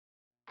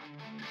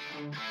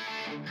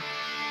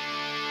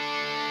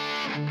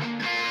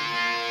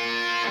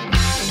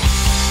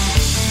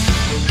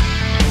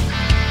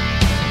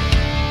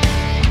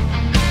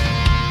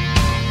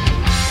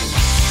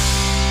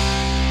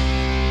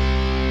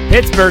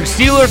Pittsburgh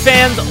Steelers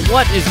fans,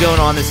 what is going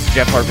on? This is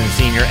Jeff Hartman,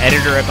 Sr.,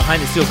 editor at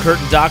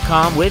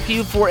BehindTheSteelCurtain.com, with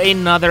you for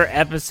another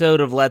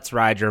episode of Let's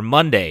Ride Your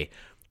Monday,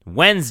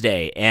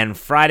 Wednesday, and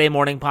Friday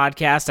morning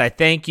podcast. I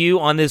thank you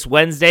on this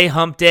Wednesday,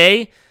 hump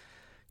day.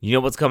 You know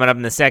what's coming up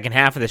in the second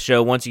half of the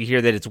show. Once you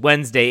hear that it's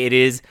Wednesday, it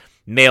is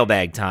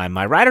mailbag time.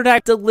 My ride or die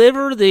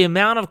delivered the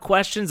amount of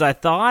questions I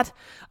thought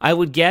I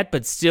would get,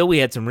 but still we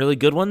had some really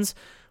good ones.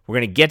 We're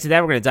going to get to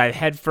that. We're going to dive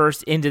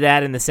headfirst into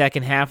that in the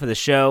second half of the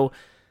show.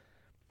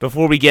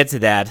 Before we get to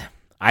that,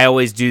 I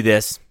always do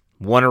this.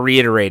 Want to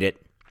reiterate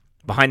it.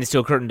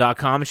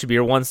 BehindTheSteelCurtain.com should be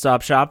your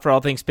one-stop shop for all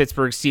things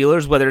Pittsburgh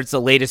Steelers, whether it's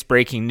the latest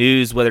breaking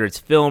news, whether it's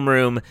film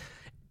room,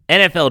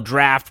 NFL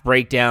draft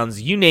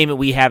breakdowns, you name it,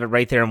 we have it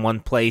right there in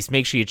one place.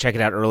 Make sure you check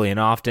it out early and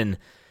often.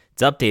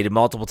 It's updated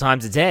multiple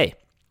times a day.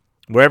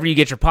 Wherever you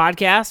get your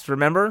podcasts,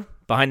 remember,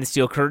 Behind the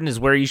Steel Curtain is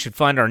where you should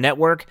find our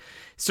network.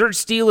 Search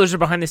Steelers or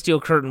Behind the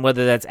Steel Curtain,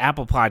 whether that's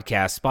Apple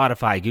Podcasts,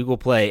 Spotify, Google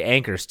Play,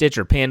 Anchor,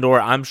 Stitcher,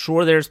 Pandora. I'm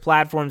sure there's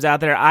platforms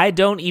out there I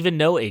don't even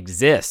know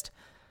exist.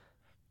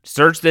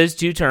 Search those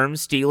two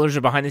terms, Steelers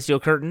or Behind the Steel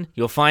Curtain.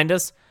 You'll find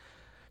us.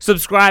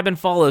 Subscribe and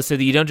follow so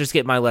that you don't just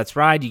get my Let's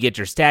Ride. You get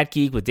your Stat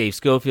Geek with Dave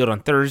Schofield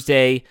on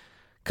Thursday.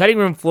 Cutting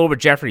Room Floor with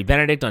Jeffrey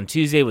Benedict on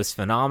Tuesday was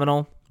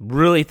phenomenal.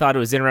 Really thought it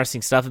was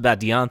interesting stuff about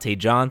Deontay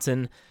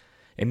Johnson.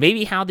 And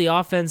maybe how the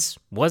offense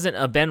wasn't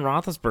a Ben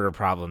Roethlisberger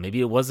problem.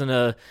 Maybe it was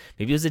a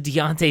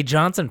Deontay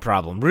Johnson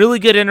problem. Really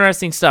good,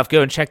 interesting stuff.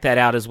 Go and check that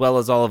out, as well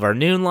as all of our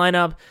noon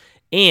lineup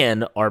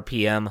and our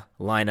PM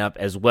lineup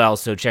as well.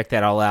 So check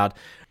that all out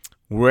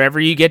wherever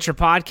you get your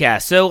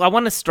podcast. So I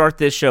want to start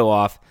this show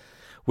off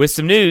with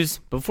some news.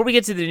 Before we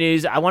get to the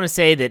news, I want to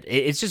say that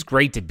it's just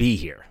great to be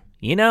here.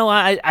 You know,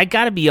 I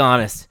got to be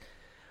honest.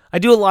 I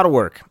do a lot of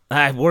work.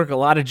 I work a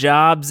lot of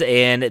jobs,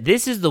 and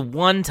this is the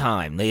one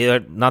time,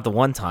 not the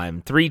one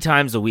time, 3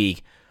 times a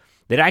week,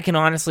 that I can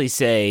honestly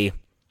say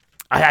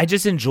I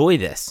just enjoy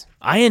this.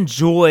 I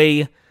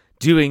enjoy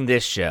doing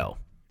this show.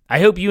 I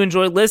hope you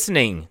enjoy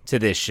listening to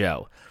this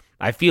show.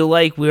 I feel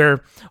like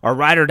our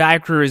Ride or Die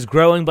crew is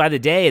growing by the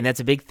day, and that's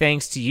a big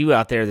thanks to you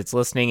out there that's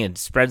listening and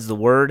spreads the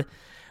word.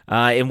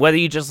 And whether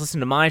you just listen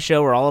to my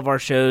show or all of our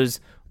shows,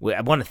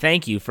 I want to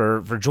thank you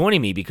for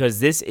joining me, because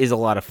this is a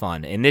lot of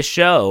fun. In this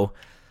show,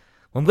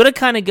 I'm going to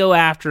kind of go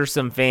after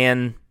some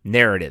fan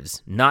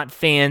narratives. Not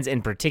fans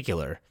in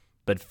particular,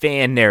 but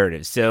fan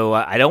narratives. So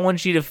I don't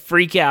want you to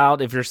freak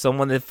out if you're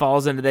someone that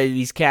falls into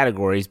these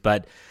categories,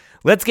 but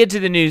let's get to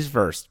the news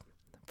first.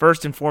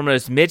 First and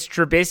foremost, Mitch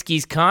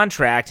Trubisky's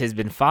contract has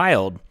been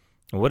filed.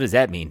 What does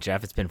that mean,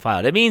 Jeff? It's been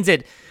filed. It means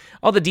that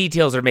all the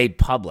details are made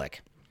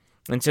public.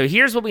 And so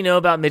here's what we know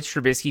about Mitch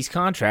Trubisky's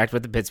contract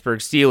with the Pittsburgh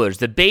Steelers.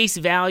 The base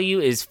value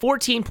is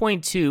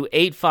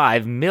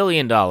 $14.285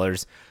 million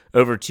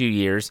over 2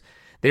 years.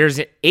 There's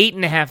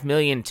 $8.5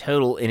 million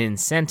total in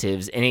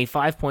incentives and a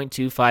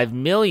 $5.25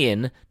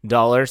 million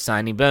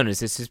signing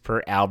bonus. This is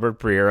per Albert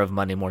Breer of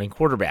Monday Morning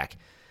Quarterback.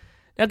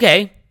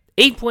 Okay,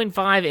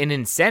 8.5 in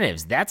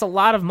incentives. That's a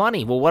lot of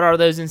money. Well, what are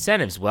those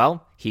incentives?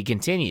 Well, he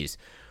continues.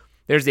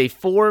 There's a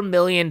 $4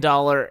 million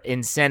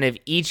incentive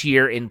each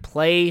year in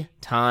play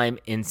time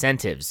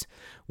incentives.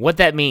 What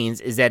that means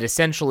is that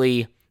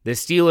essentially the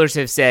Steelers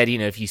have said,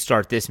 if you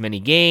start this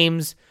many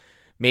games,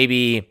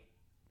 maybe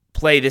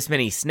play this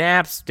many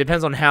snaps,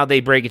 depends on how they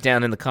break it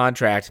down in the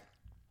contract.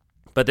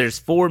 But there's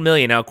 $4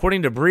 million. Now,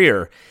 according to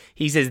Breer,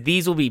 he says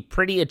these will be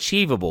pretty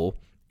achievable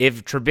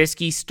if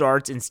Trubisky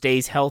starts and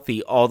stays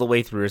healthy all the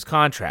way through his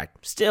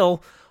contract.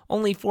 Still,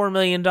 only $4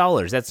 million.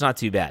 That's not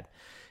too bad.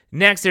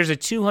 Next, there's a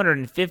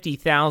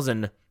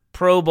 $250,000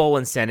 Pro Bowl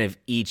incentive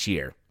each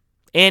year.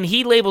 And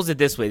he labels it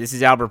this way. This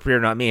is Albert Breer,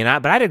 not me,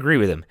 but I'd agree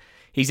with him.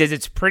 He says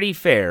it's pretty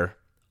fair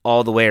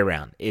all the way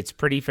around. It's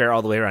pretty fair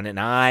all the way around, and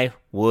I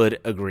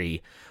would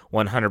agree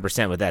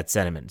 100% with that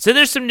sentiment. So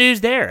there's some news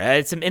there.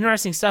 It's some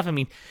interesting stuff. I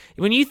mean,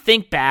 when you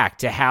think back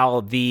to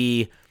how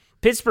the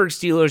Pittsburgh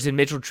Steelers and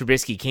Mitchell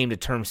Trubisky came to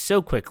terms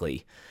so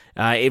quickly,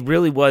 it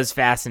really was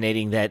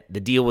fascinating that the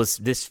deal was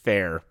this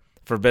fair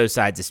for both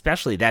sides,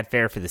 especially that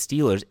fair for the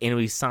Steelers, and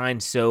we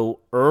signed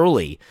so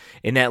early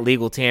in that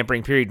legal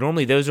tampering period.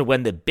 Normally, those are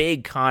when the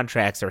big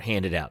contracts are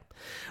handed out.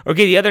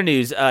 Okay, the other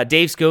news,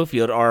 Dave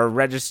Schofield, our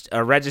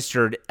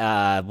registered,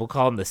 we'll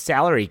call him the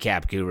salary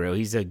cap guru.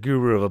 He's a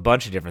guru of a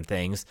bunch of different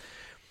things.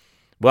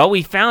 Well,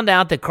 we found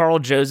out that Carl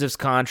Joseph's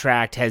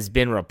contract has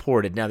been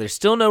reported. Now, there's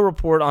still no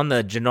report on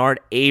the Jannard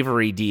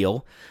Avery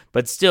deal,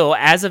 but still,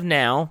 as of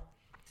now,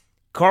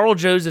 Carl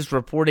Joseph's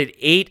reported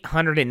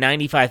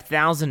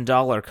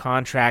 $895,000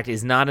 contract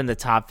is not in the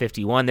top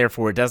 51,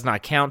 therefore it does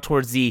not count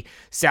towards the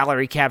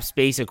salary cap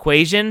space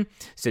equation.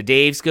 So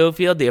Dave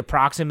Schofield, the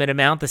approximate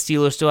amount the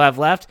Steelers still have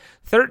left,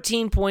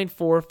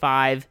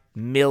 $13.45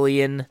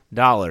 million,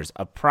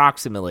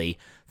 approximately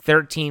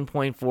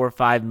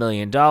 $13.45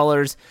 million.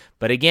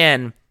 But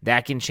again,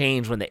 that can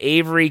change when the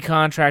Avery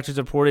contract is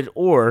reported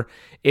or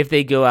if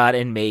they go out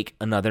and make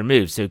another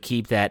move. So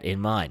keep that in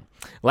mind.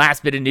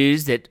 Last bit of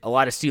news that a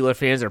lot of Steeler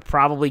fans are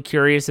probably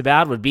curious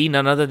about would be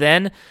none other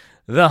than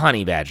the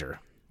Honey Badger.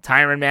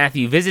 Tyrann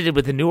Mathieu visited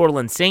with the New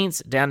Orleans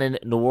Saints down in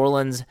New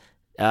Orleans.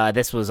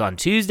 This was on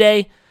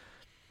Tuesday.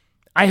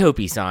 I hope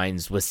he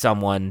signs with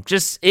someone.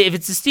 Just if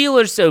it's the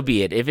Steelers, so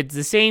be it. If it's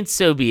the Saints,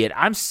 so be it.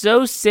 I'm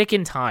so sick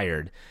and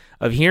tired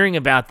of hearing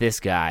about this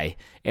guy,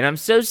 and I'm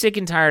so sick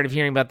and tired of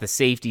hearing about the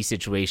safety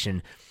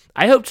situation.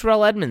 I hope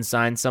Terrell Edmunds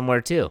signs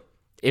somewhere too.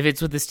 If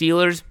it's with the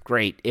Steelers,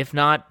 great. If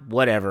not,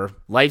 whatever.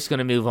 Life's going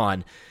to move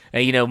on.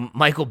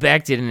 Michael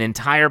Beck did an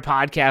entire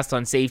podcast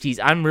on safeties.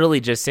 I'm really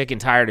just sick and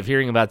tired of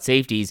hearing about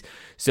safeties.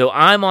 So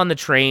I'm on the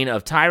train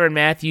of Tyrann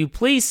Mathieu.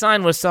 Please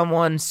sign with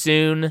someone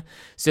soon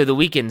so that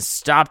we can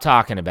stop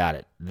talking about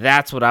it.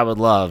 That's what I would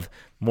love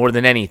more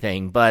than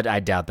anything, but I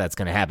doubt that's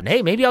going to happen.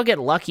 Hey, maybe I'll get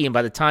lucky, and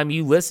by the time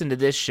you listen to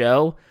this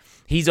show,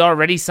 he's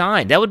already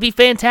signed. That would be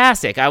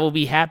fantastic. I will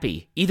be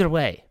happy either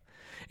way.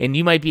 And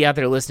you might be out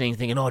there listening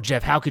thinking, oh,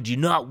 Jeff, how could you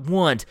not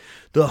want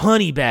the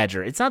Honey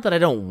Badger? It's not that I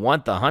don't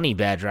want the Honey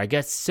Badger. I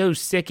get so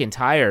sick and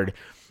tired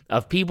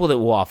of people that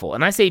waffle.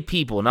 And I say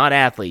people, not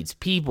athletes.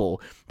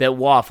 People that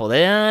waffle.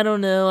 I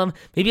don't know.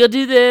 Maybe I'll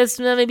do this.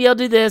 Maybe I'll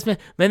do this. Man,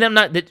 I'm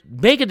not.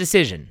 Make a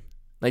decision.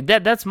 Like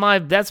that. That's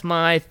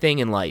my thing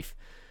in life.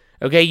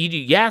 Okay,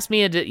 you ask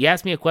me a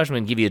question,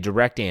 I'm gonna give you a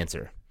direct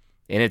answer,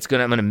 and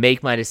I'm gonna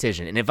make my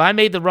decision. And if I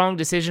made the wrong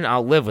decision,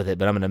 I'll live with it.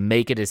 But I'm gonna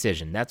make a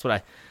decision. That's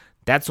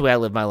the way I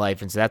live my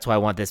life, and so that's why I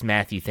want this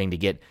Matthew thing to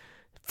get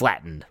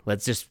flattened.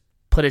 Let's just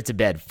put it to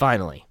bed,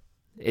 finally.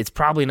 It's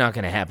probably not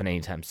going to happen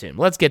anytime soon.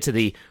 Let's get to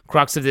the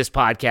crux of this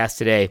podcast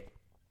today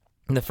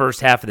in the first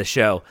half of the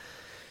show.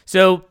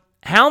 So,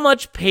 how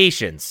much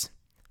patience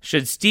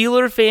should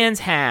Steeler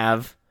fans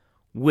have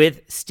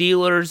with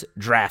Steelers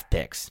draft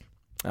picks?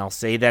 I'll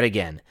say that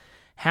again.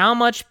 How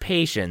much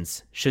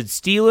patience should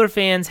Steeler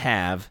fans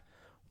have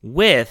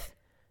with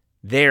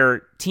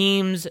their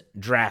team's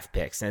draft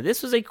picks? Now,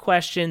 this was a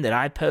question that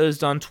I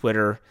posed on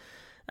Twitter.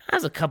 That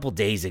was a couple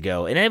days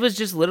ago, and it was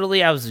just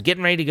literally, I was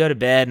getting ready to go to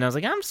bed, and I was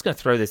like, I'm just going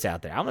to throw this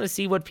out there. I want to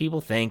see what people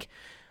think.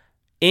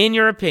 In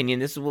your opinion,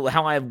 this is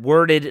how I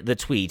worded the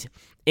tweet.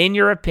 In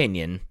your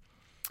opinion,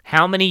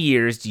 how many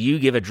years do you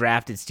give a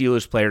drafted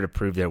Steelers player to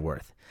prove their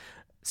worth?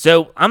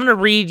 So I'm going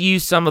to read you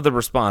some of the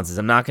responses.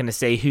 I'm not going to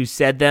say who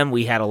said them.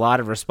 We had a lot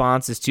of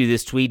responses to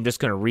this tweet. I'm just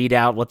going to read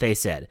out what they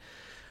said.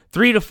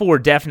 3 to 4,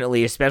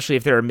 definitely, especially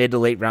if they're a mid to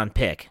late round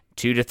pick.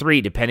 2 to 3,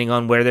 depending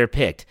on where they're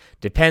picked.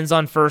 Depends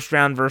on first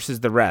round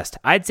versus the rest.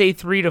 I'd say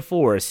 3 to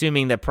 4,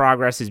 assuming that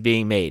progress is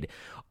being made.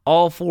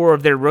 All 4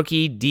 of their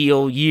rookie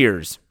deal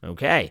years.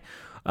 Okay.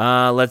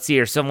 Let's see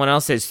here. Someone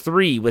else says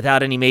 3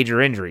 without any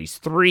major injuries.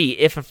 3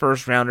 if a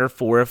first rounder,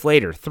 4 if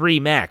later. 3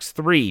 max.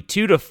 3,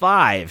 2 to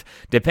 5,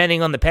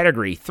 depending on the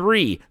pedigree.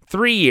 3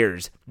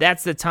 years.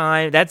 That's the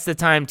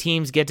time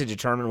teams get to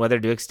determine whether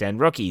to extend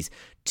rookies.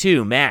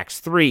 2 max.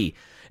 3.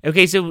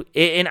 Okay, so,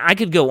 and I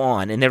could go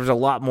on, and there was a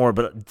lot more,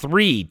 but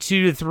 3,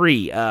 2 to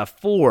 3,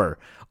 4,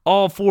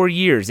 all 4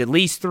 years, at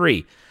least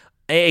 3.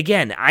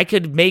 Again, I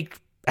could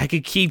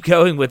keep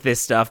going with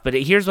this stuff, but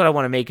here's what I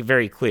want to make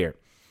very clear.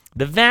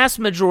 The vast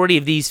majority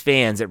of these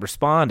fans that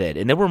responded,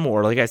 and there were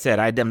more, like I said,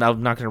 I'm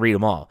not going to read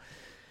them all.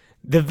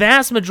 The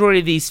vast majority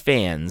of these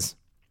fans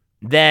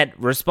that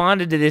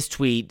responded to this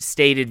tweet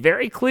stated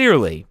very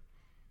clearly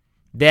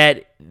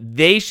that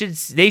they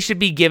should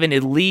be given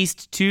at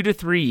least 2 to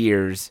 3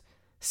 years,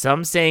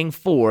 some saying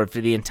 4, for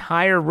the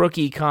entire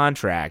rookie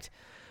contract,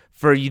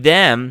 for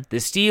them, the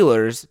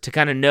Steelers, to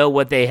kind of know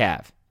what they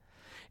have.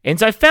 And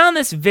so I found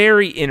this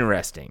very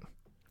interesting.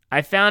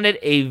 I found it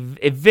a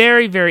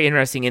very, very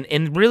interesting,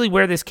 and really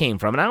where this came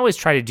from. And I always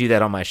try to do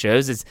that on my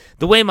shows. It's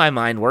the way my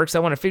mind works. I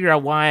want to figure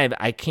out why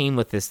I came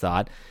with this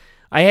thought.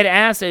 I had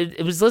asked,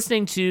 it was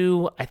listening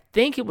to, I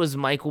think it was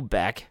Michael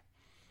Beck,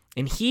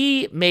 and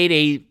he made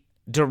a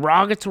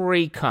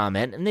derogatory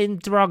comment, and then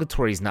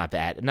derogatory is not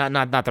bad,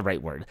 not the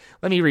right word.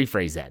 Let me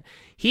rephrase that.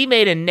 He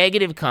made a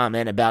negative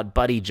comment about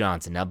Buddy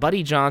Johnson. Now,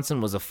 Buddy Johnson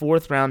was a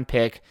 4th-round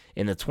pick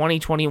in the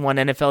 2021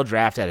 NFL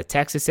Draft out of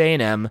Texas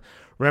A&M.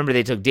 Remember,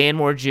 they took Dan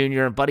Moore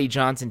Jr. and Buddy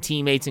Johnson,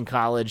 teammates in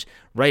college,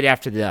 right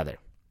after the other.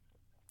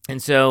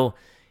 And so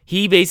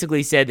he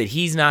basically said that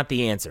he's not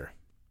the answer.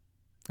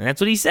 And that's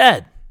what he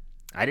said.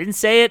 I didn't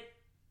say it.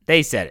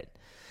 They said it.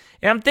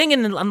 And I'm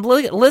thinking, I'm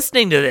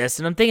listening to this,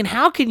 and I'm thinking,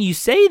 how can you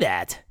say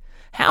that?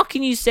 How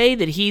can you say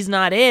that he's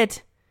not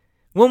it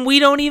when we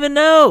don't even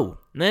know?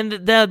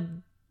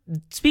 And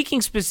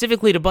speaking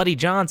specifically to Buddy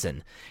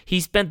Johnson,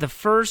 he spent the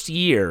first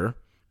year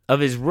of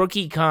his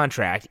rookie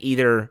contract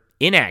either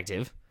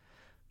inactive,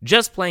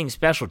 just playing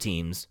special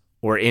teams,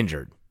 or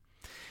injured.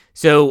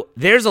 So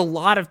there's a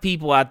lot of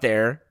people out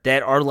there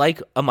that are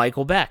like a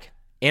Michael Beck.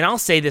 And I'll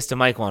say this to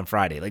Michael on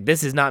Friday. Like,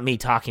 this is not me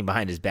talking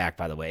behind his back,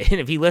 by the way. And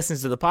if he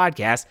listens to the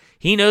podcast,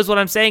 he knows what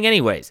I'm saying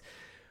anyways.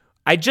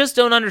 I just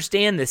don't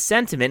understand this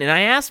sentiment. And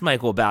I asked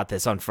Michael about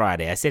this on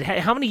Friday. I said, hey,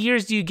 how many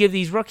years do you give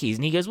these rookies?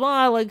 And he goes,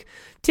 well, like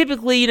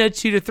typically, 2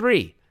 to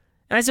 3.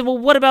 And I said, well,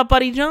 what about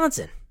Buddy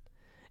Johnson?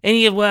 And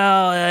he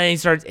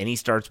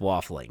starts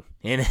waffling.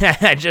 And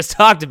I just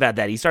talked about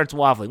that. He starts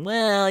waffling.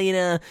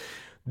 Well,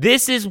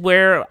 this is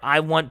where I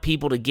want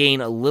people to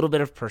gain a little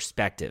bit of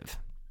perspective.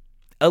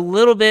 A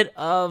little bit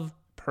of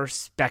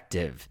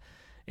perspective.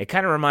 It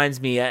kind of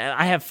reminds me,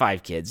 I have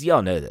 5 kids.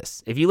 Y'all know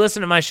this. If you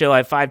listen to my show, I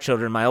have 5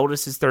 children. My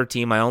oldest is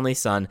 13, my only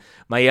son.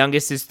 My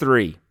youngest is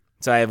 3.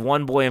 So I have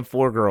 1 boy and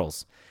 4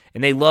 girls.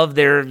 And they love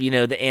their,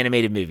 the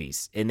animated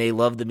movies. And they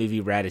love the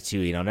movie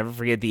Ratatouille. I'll never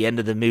forget the end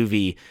of the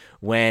movie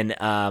when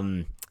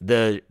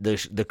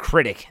the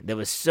critic that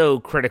was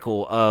so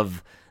critical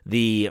of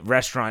the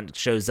restaurant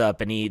shows up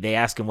and they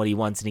ask him what he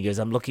wants. And he goes,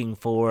 I'm looking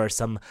for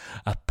some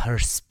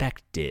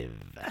perspective.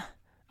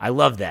 I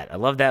love that. I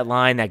love that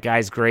line. That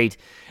guy's great.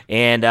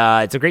 And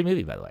it's a great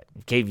movie, by the way,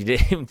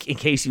 in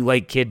case you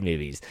like kid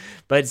movies.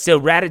 But so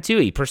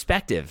Ratatouille,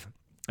 perspective.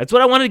 That's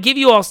what I wanted to give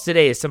you all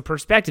today is some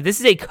perspective. This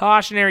is a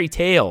cautionary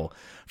tale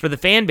for the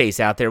fan base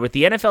out there with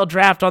the NFL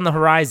draft on the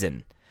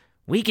horizon.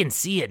 We can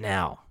see it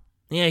now.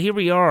 Yeah, here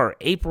we are,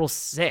 April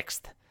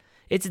 6th.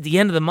 It's at the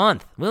end of the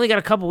month. We only got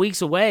a couple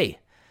weeks away.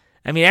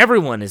 I mean,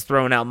 everyone is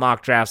throwing out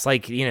mock drafts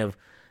like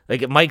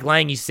Mike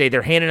Lang used to say,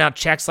 they're handing out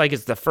checks like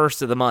it's the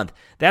first of the month.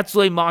 That's the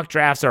way mock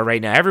drafts are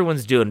right now.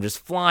 Everyone's doing them, just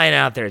flying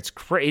out there.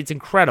 It's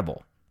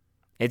incredible.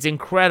 It's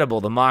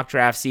incredible, the mock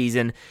draft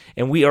season,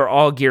 and we are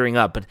all gearing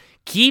up. But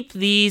keep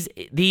these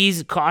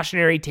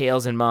cautionary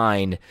tales in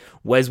mind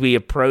as we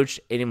approach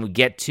and we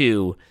get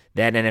to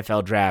that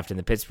NFL draft and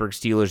the Pittsburgh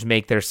Steelers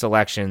make their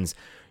selections.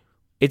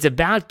 It's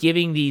about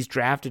giving these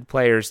drafted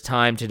players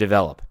time to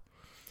develop.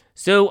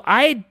 So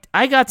I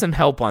got some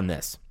help on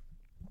this.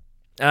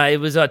 It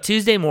was a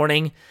Tuesday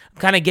morning. I'm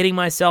kind of getting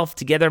myself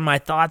together, my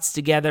thoughts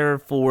together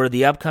for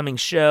the upcoming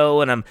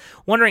show, and I'm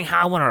wondering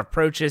how I want to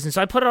approach this. And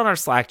so I put it on our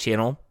Slack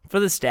channel for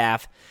the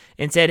staff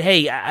and said,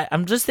 hey,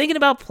 I'm just thinking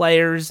about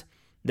players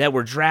that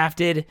were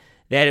drafted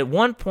that at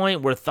one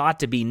point were thought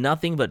to be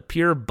nothing but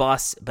pure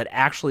busts, but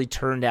actually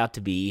turned out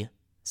to be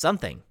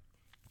something.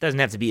 It doesn't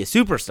have to be a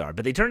superstar,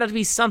 but they turned out to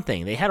be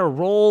something. They had a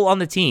role on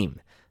the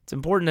team. It's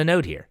important to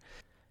note here.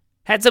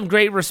 Had some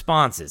great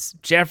responses.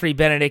 Jeffrey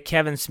Benedict,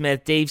 Kevin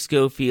Smith, Dave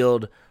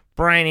Schofield,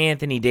 Brian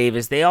Anthony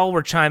Davis, they all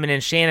were chiming in.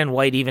 Shannon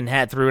White even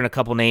threw in a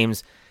couple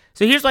names.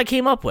 So here's what I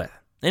came up with.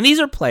 And these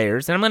are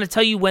players, and I'm going to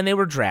tell you when they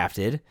were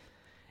drafted.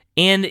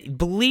 And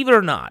believe it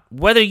or not,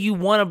 whether you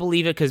want to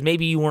believe it because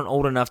maybe you weren't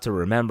old enough to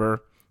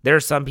remember, there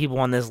are some people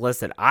on this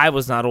list that I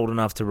was not old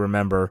enough to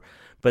remember,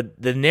 but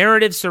the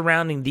narrative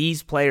surrounding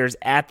these players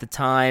at the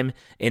time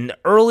in the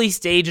early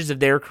stages of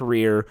their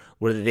career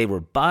were that they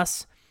were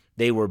busts,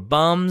 they were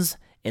bums,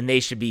 and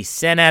they should be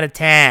sent out of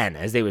town,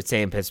 as they would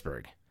say in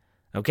Pittsburgh.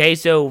 Okay,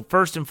 so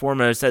first and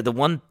foremost, the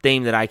one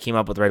thing that I came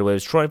up with right away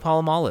was Troy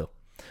Polamalu.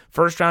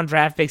 First-round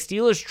draft pick.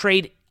 Steelers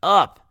trade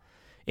up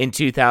in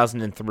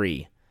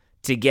 2003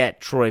 to get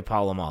Troy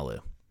Polamalu.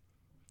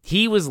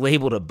 He was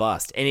labeled a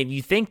bust. And if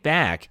you think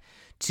back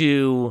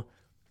to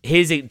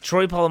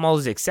Troy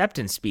Polamalu's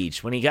acceptance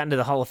speech when he got into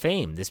the Hall of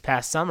Fame this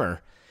past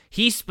summer,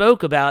 he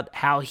spoke about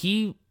how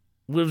it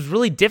was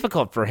really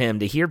difficult for him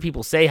to hear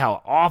people say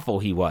how awful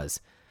he was.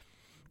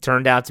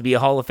 Turned out to be a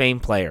Hall of Fame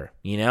player.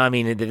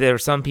 There were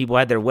some people who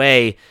had their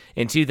way.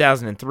 In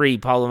 2003,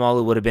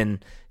 Polamalu would have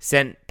been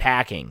sent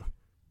packing.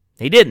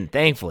 He didn't,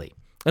 thankfully.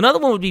 Another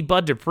one would be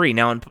Bud Dupree.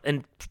 Now,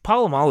 in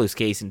Polamalu's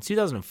case, in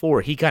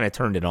 2004, he kind of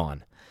turned it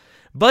on.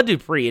 Bud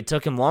Dupree, it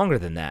took him longer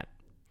than that.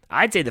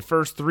 I'd say the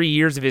first 3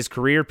 years of his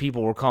career,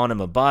 people were calling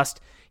him a bust.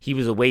 He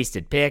was a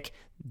wasted pick.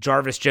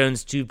 Jarvis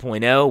Jones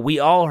 2.0. We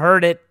all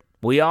heard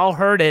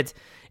it.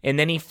 And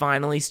then he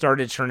finally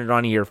started to turn it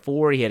on in year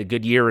 4. He had a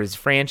good year as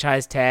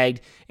franchise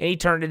tagged, and he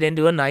turned it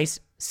into a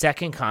nice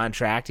second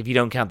contract, if you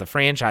don't count the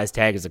franchise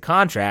tag as a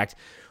contract,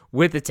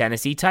 with the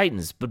Tennessee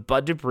Titans. But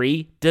Bud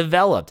Dupree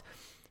developed.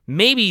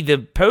 Maybe the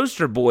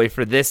poster boy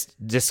for this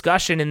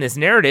discussion in this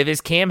narrative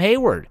is Cam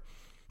Hayward.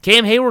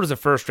 Cam Hayward was a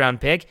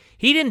first-round pick.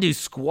 He didn't do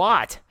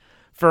squat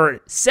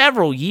for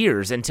several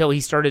years until he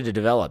started to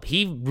develop.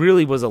 He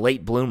really was a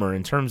late bloomer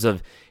in terms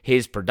of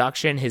his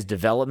production, his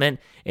development,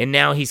 and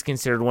now he's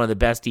considered one of the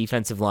best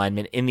defensive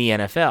linemen in the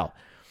NFL.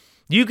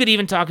 You could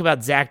even talk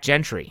about Zach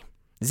Gentry.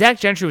 Zach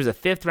Gentry was a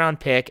 5th-round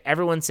pick.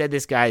 Everyone said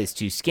this guy is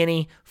too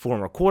skinny,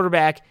 former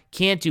quarterback,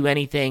 can't do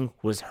anything,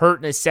 was hurt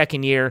in his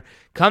second year,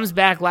 comes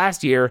back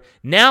last year.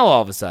 Now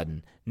all of a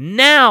sudden,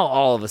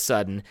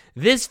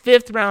 this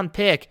 5th-round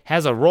pick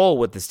has a role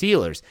with the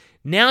Steelers.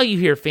 Now you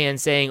hear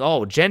fans saying,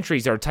 oh,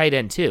 Gentry's our tight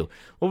end too.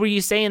 Well, were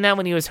you saying that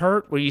when he was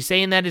hurt? Were you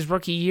saying that his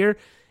rookie year?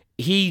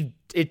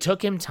 It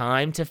took him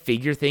time to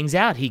figure things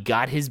out. He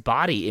got his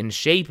body in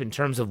shape in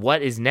terms of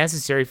what is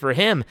necessary for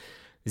him.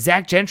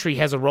 Zach Gentry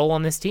has a role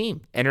on this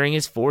team, entering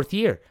his 4th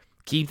year.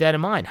 Keep that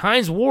in mind.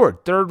 Hines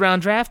Ward,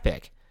 3rd-round draft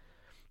pick.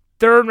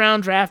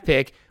 3rd-round draft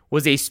pick,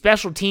 was a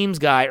special teams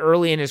guy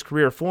early in his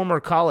career, former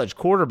college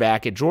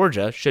quarterback at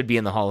Georgia, should be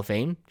in the Hall of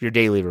Fame, your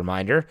daily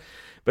reminder.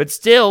 but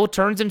still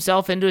turns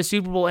himself into a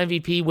Super Bowl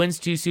MVP, wins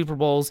 2 Super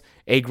Bowls,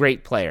 a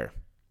great player.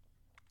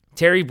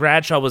 Terry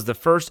Bradshaw was the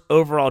first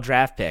overall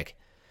draft pick,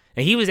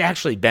 and he was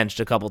actually benched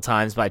a couple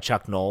times by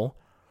Chuck Noll.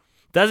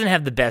 Doesn't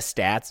have the best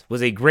stats,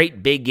 was a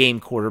great big game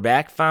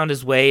quarterback, found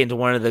his way into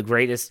one of the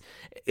greatest,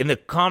 in the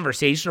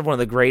conversation of one of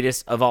the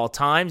greatest of all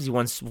times. He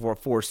won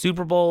 4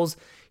 Super Bowls.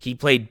 He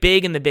played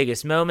big in the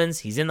biggest moments.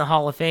 He's in the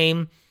Hall of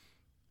Fame.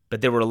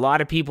 But there were a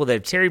lot of people that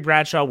if Terry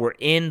Bradshaw were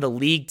in the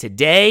league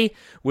today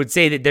would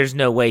say that there's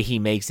no way he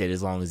makes it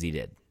as long as he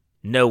did.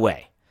 No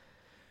way.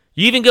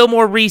 You even go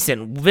more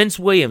recent. Vince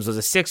Williams was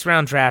a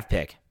 6th-round draft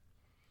pick.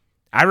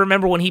 I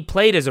remember when he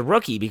played as a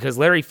rookie because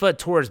Larry Foote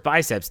tore his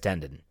biceps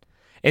tendon.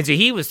 And so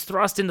he was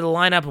thrust into the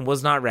lineup and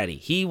was not ready.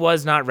 He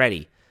was not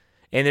ready.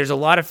 And there's a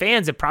lot of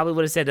fans that probably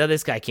would have said, oh,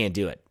 this guy can't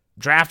do it.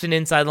 Draft an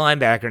inside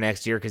linebacker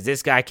next year because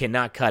this guy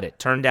cannot cut it.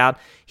 Turned out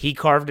he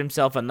carved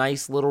himself a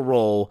nice little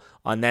role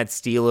on that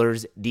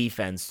Steelers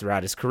defense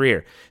throughout his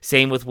career.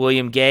 Same with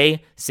William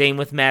Gay. Same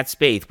with Matt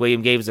Spaeth.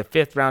 William Gay was a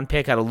 5th-round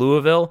pick out of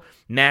Louisville.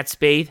 Matt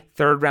Spaeth,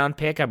 3rd-round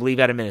pick, I believe,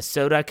 out of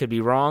Minnesota. Could be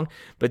wrong.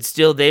 But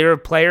still, they were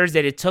players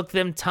that it took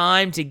them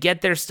time to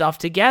get their stuff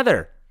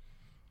together.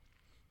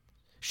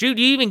 Shoot,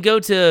 you even go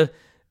to,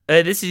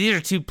 these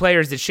are 2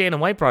 players that Shannon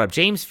White brought up.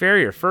 James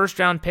Ferrier,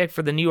 1st-round pick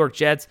for the New York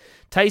Jets.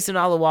 Tyson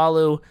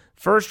Alualu,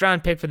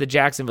 1st-round pick for the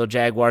Jacksonville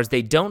Jaguars.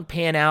 They don't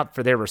pan out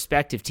for their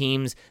respective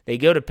teams. They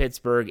go to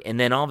Pittsburgh, and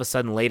then all of a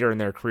sudden later in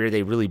their career,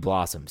 they really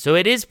blossom. So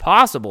it is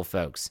possible,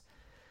 folks.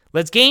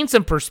 Let's gain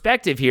some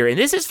perspective here, and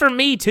this is for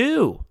me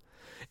too.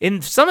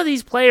 In some of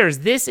these players,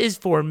 this is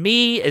for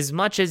me as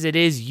much as it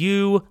is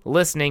you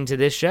listening to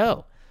this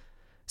show.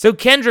 So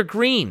Kendrick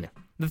Green,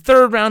 the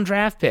 3rd-round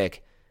draft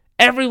pick.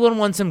 Everyone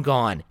wants him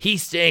gone. He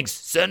stinks.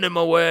 Send him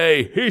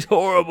away. He's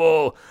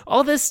horrible.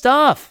 All this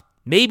stuff.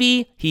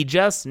 Maybe he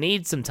just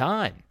needs some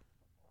time.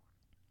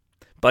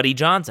 Buddy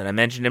Johnson, I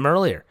mentioned him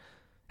earlier.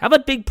 How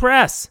about Big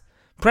Press?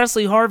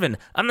 Presley Harvin.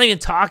 I'm not even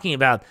talking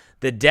about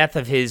the death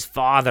of his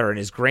father and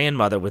his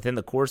grandmother within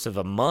the course of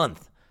a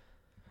month.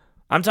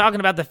 I'm talking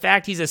about the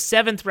fact he's a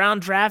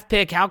 7th-round draft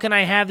pick. How can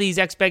I have these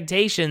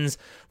expectations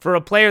for a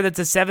player that's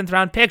a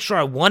 7th-round pick? Sure,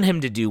 I want him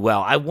to do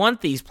well. I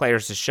want these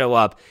players to show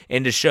up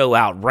and to show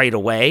out right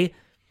away.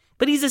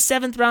 But he's a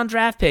 7th-round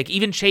draft pick.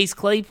 Even Chase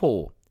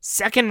Claypool,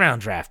 2nd-round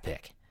draft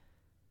pick.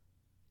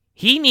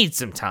 He needs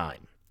some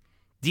time.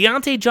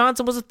 Deontay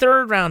Johnson was a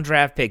 3rd-round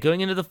draft pick going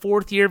into the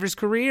 4th year of his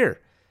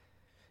career.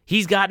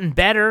 He's gotten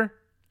better.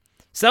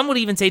 Some would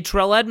even say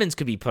Terrell Edmonds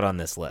could be put on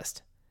this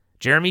list.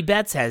 Jeremy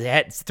Betts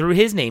threw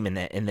his name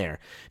in there.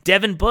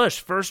 Devin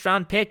Bush,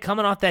 1st-round pick,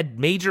 coming off that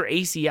major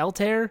ACL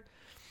tear.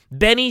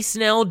 Benny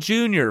Snell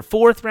Jr.,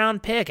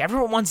 4th-round pick.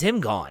 Everyone wants him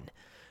gone.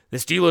 The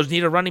Steelers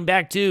need a running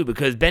back too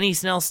because Benny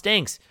Snell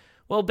stinks.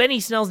 Well, Benny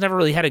Snell's never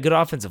really had a good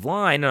offensive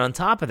line, and on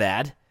top of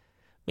that,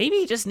 maybe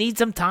he just needs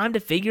some time to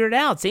figure it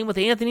out. Same with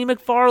Anthony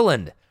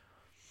McFarland.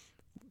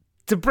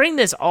 To bring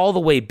this all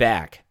the way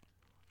back,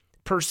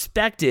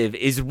 perspective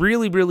is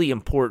really, really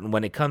important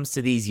when it comes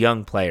to these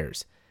young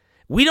players.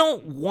 We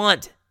don't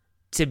want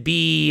to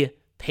be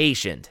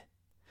patient.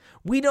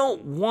 We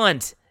don't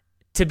want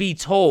to be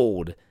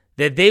told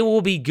that they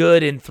will be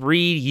good in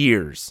 3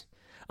 years.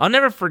 I'll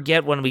never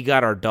forget when we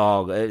got our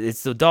dog.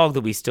 It's the dog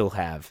that we still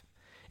have.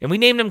 And we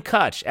named him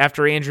Kutch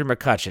after Andrew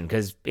McCutcheon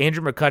because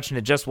Andrew McCutcheon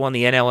had just won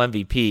the NL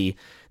MVP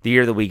the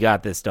year that we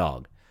got this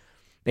dog.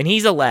 And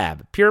he's a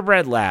lab,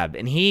 purebred lab.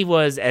 And he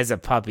was, as a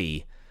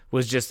puppy,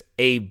 was just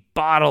a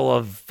bottle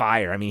of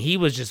fire. I mean, he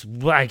was just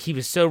like, he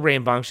was so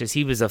rambunctious.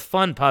 He was a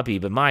fun puppy,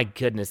 but my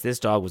goodness, this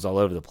dog was all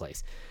over the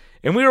place.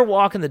 And we were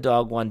walking the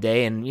dog one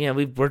day, and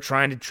we were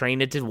trying to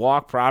train it to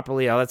walk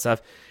properly, all that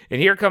stuff.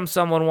 And here comes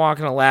someone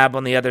walking a lab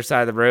on the other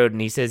side of the road,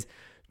 and he says,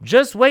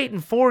 "Just wait in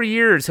 4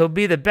 years, he'll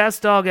be the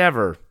best dog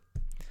ever."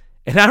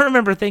 And I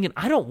remember thinking,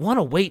 I don't want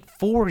to wait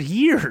 4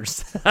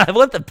 years. I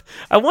want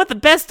the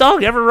best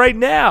dog ever right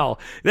now.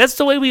 That's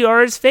the way we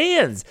are as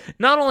fans.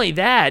 Not only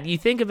that, you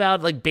think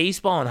about like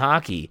baseball and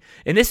hockey,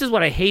 and this is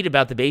what I hate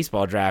about the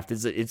baseball draft.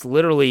 It's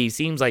literally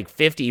seems like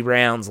 50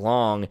 rounds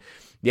long.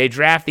 They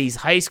draft these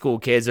high school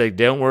kids like,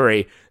 don't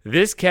worry,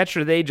 this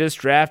catcher they just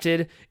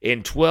drafted,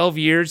 in 12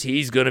 years,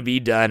 he's going to be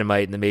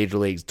dynamite in the major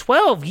leagues.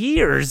 12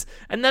 years?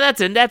 And that's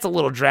a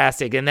little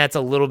drastic, and that's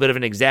a little bit of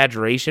an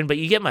exaggeration, but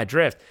you get my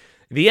drift.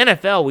 The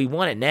NFL, we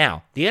want it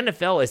now. The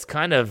NFL is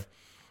kind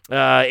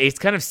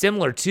of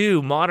similar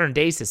to modern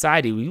day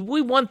society.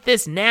 We want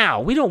this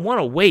now. We don't want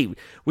to wait.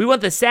 We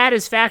want the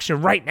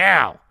satisfaction right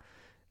now.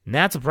 And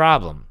that's a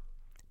problem.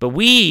 But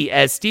we,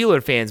 as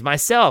Steeler fans,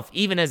 myself,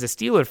 even as a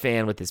Steeler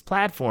fan with this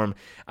platform,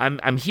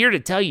 I'm here to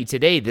tell you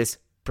today this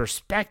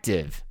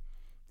perspective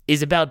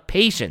is about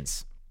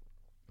patience.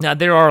 Now,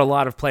 there are a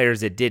lot of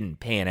players that didn't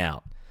pan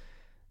out.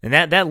 And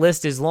that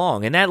list is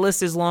long. And that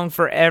list is long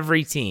for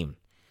every team.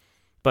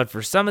 But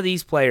for some of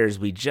these players,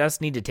 we just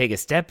need to take a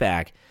step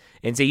back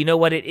and say, you know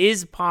what? It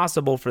is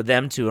possible for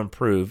them to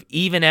improve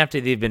even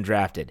after they've been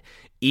drafted,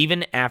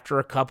 even after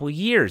a couple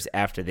years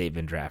after they've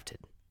been drafted.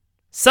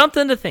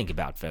 Something to think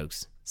about,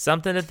 folks.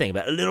 Something to think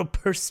about. A little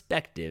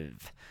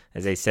perspective,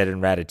 as they said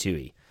in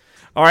Ratatouille.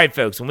 All right,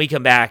 folks, when we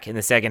come back in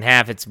the second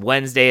half, it's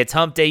Wednesday, it's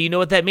hump day. You know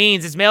what that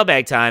means. It's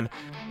mailbag time.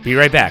 Be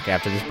right back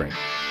after this break.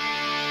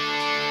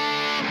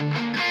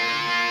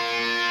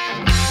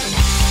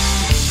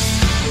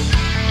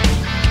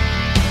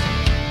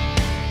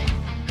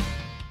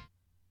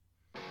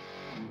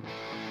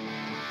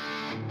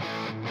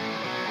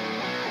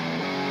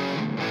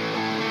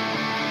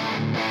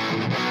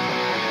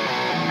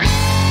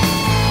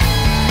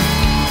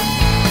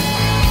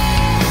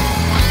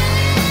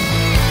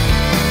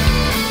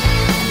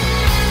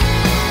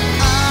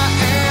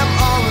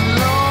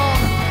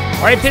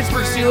 All right,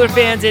 Pittsburgh Steelers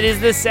fans, it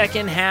is the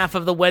second half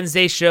of the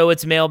Wednesday show.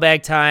 It's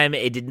mailbag time.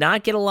 It did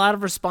not get a lot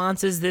of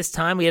responses this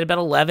time. We had about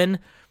 11.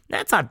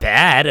 That's not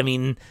bad. I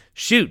mean,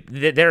 shoot,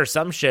 there are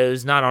some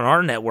shows not on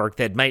our network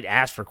that might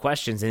ask for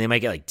questions, and they might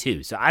get like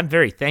 2. So I'm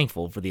very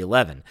thankful for the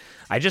 11.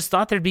 I just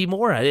thought there'd be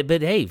more.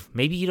 But hey,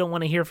 maybe you don't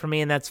want to hear from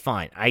me, and that's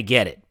fine. I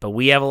get it. But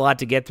we have a lot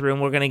to get through,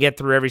 and we're going to get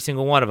through every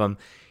single one of them.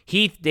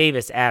 Heath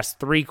Davis asked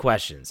 3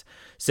 questions.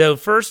 So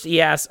first, he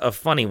asked a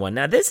funny one.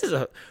 Now, this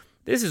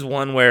is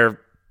one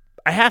where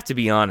I have to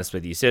be honest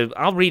with you, so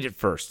I'll read it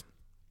first.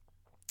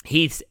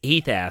 Heath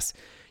asks,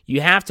 you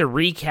have to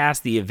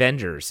recast the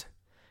Avengers.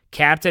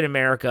 Captain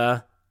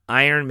America,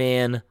 Iron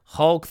Man,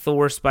 Hulk,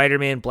 Thor,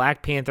 Spider-Man,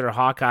 Black Panther,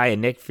 Hawkeye,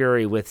 and Nick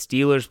Fury with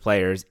Steelers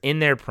players in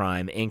their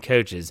prime and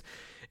coaches,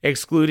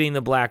 excluding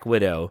the Black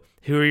Widow.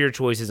 Who are your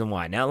choices and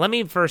why? Now, let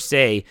me first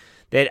say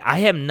that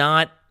I am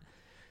not...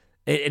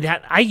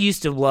 I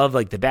used to love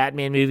like the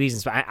Batman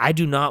movies, and I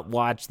do not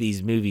watch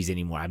these movies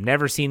anymore. I've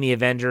never seen the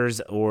Avengers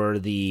or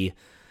we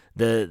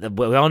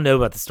all know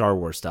about the Star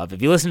Wars stuff.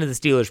 If you listen to the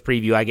Steelers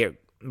preview, I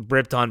get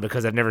ripped on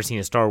because I've never seen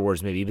a Star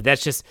Wars movie, but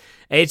it's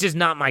just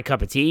not my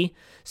cup of tea.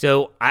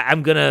 So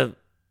I'm gonna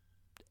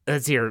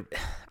have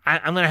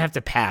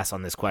to pass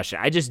on this question.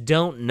 I just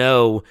don't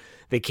know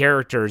the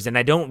characters, and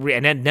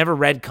and I'd never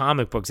read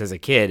comic books as a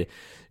kid.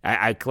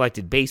 I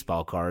collected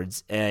baseball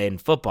cards and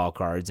football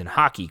cards and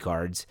hockey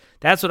cards.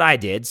 That's what I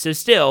did. So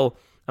still,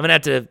 I'm gonna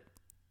have to.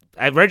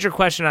 I read your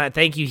question.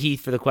 Thank you,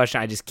 Heath, for the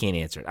question. I just can't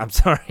answer it. I'm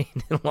sorry.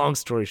 Long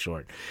story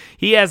short.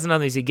 He has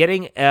another. Is he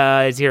getting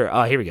is here?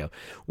 Oh, here we go.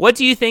 What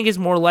do you think is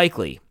more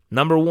likely?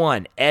 Number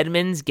 1,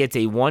 Edmonds gets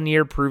a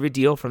 1-year prove-it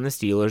deal from the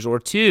Steelers, or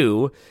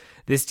 2,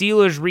 the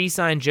Steelers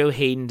re-sign Joe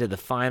Hayden to the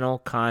final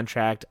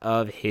contract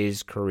of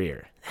his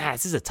career.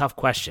 This is a tough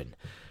question.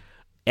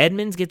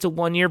 Edmonds gets a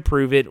 1-year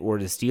prove-it, or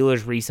the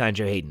Steelers re-sign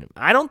Joe Hayden.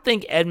 I don't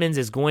think Edmonds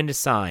is going to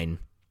sign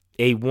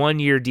a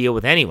 1-year deal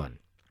with anyone.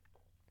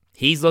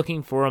 He's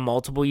looking for a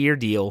multiple-year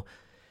deal.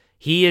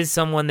 He is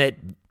someone that,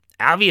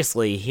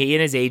 obviously, he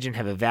and his agent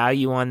have a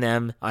value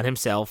on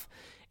himself,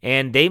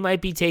 and they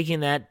might be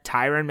taking that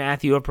Tyrann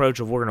Mathieu approach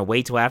of we're going to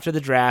wait till after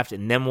the draft,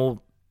 and then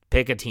we'll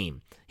pick a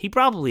team. He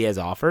probably has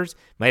offers.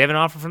 Might have an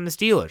offer from the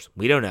Steelers.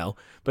 We don't know.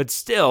 But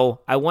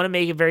still, I want to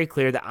make it very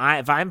clear that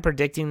if I'm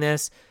predicting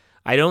this,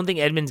 I don't think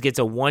Edmonds gets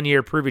a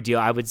 1-year prove-it deal.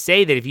 I would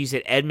say that if you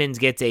said Edmonds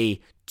gets a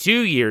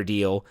 2-year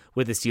deal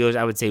with the Steelers,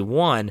 I would say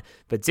 1.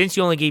 But since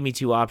you only gave me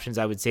 2 options,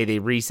 I would say they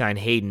re-sign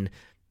Hayden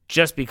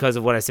just because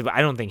of what I said. But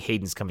I don't think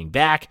Hayden's coming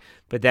back,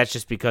 but that's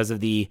just because of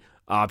the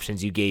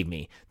options you gave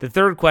me. The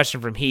third question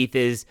from Heath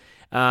is,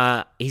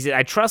 he said,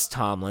 I trust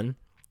Tomlin.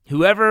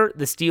 Whoever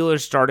the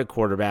Steelers start at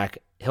quarterback,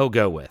 he'll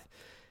go with.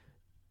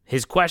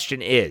 His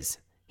question is,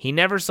 he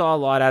never saw a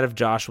lot out of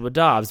Joshua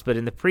Dobbs, but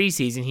in the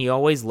preseason, he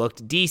always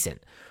looked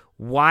decent.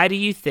 Why do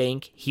you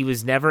think he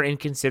was never in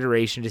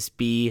consideration to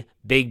be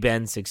Big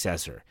Ben's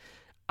successor?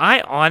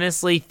 I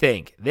honestly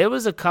think there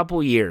was a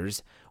couple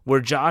years where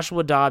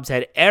Joshua Dobbs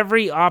had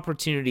every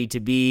opportunity to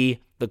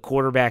be the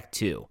quarterback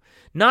too.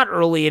 Not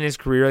early in his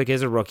career like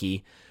as a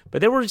rookie,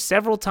 but there were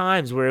several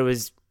times where it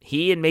was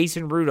he and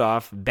Mason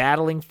Rudolph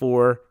battling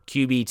for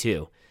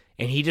QB2,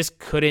 and he just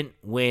couldn't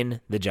win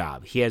the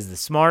job. He has the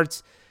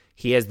smarts,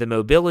 he has the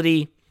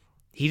mobility,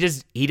 he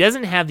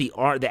doesn't have the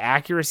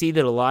accuracy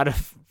that a lot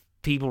of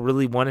people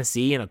really want to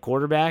see in a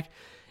quarterback.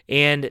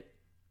 And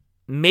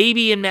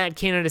maybe in Matt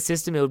Canada's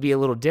system it would be a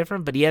little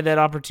different, but he had that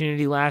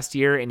opportunity last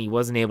year and he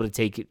wasn't able to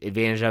take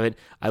advantage of it.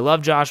 I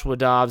love Joshua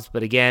Dobbs,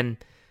 but again,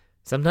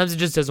 sometimes it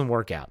just doesn't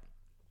work out.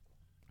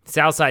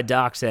 Southside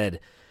Doc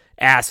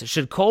asks,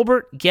 should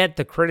Colbert get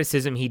the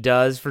criticism he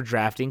does for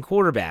drafting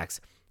quarterbacks?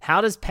 How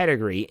does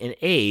pedigree and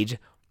age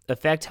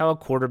affect how a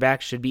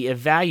quarterback should be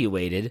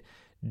evaluated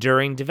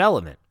during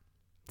development?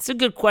 It's a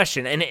good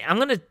question, and I'm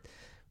going to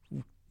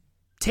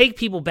take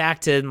people back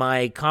to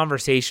my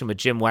conversation with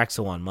Jim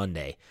Wexell on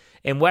Monday.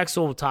 And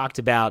Wexell talked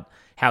about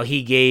how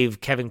he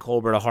gave Kevin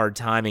Colbert a hard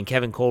time, and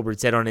Kevin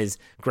Colbert said on his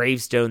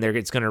gravestone there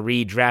it's going to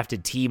read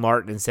drafted T.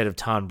 Martin instead of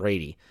Tom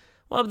Brady.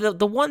 Well,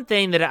 the one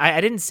thing that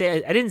I didn't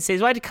say,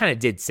 so I kind of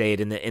did say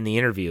it in the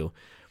interview,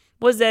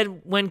 was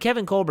that when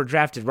Kevin Colbert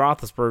drafted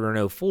Roethlisberger in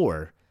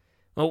 2004,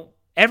 well,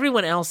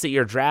 everyone else that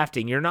you're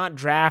drafting, you're not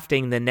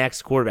drafting the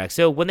next quarterback.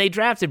 So when they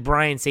drafted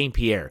Brian St.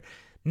 Pierre,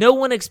 no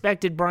one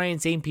expected Brian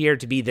St. Pierre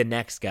to be the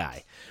next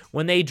guy.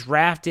 When they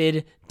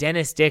drafted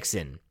Dennis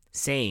Dixon,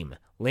 same.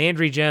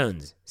 Landry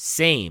Jones,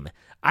 same.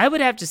 I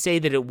would have to say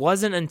that it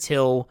wasn't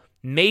until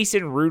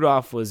Mason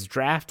Rudolph was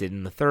drafted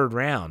in the 3rd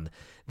round,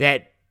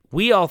 that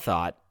we all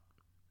thought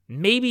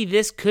maybe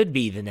this could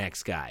be the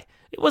next guy.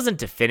 It wasn't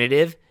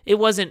definitive. It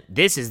wasn't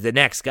this is the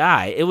next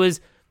guy. It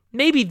was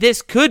maybe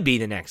this could be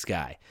the next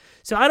guy.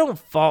 So I don't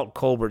fault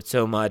Colbert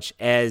so much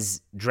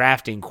as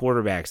drafting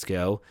quarterbacks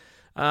go.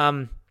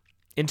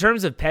 In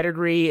terms of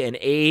pedigree and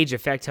age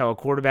affect how a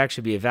quarterback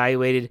should be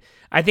evaluated,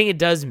 I think it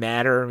does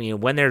matter.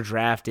 When they're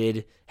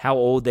drafted, how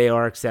old they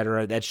are,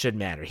 etc. That should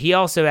matter. He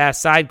also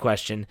asked, side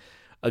question,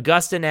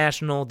 Augusta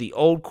National, the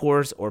Old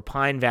Course, or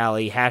Pine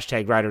Valley,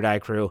 hashtag Ride or Die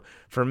Crew.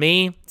 For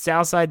me,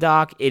 Southside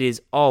Doc, it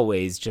is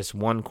always just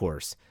one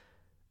course,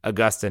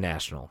 Augusta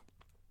National.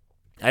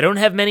 I don't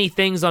have many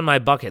things on my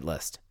bucket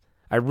list.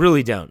 I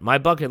really don't. My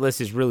bucket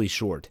list is really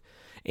short.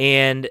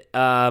 And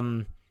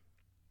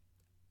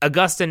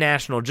Augusta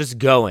National, just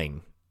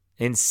going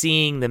and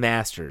seeing the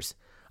Masters.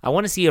 I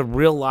want to see a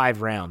real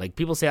live round. Like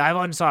people say, I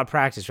only saw a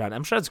practice round.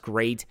 I'm sure that's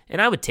great, and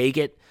I would take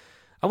it.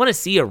 I want to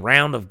see a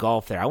round of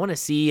golf there. I want to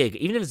see,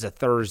 even if it's a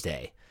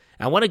Thursday,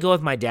 I want to go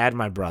with my dad and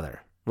my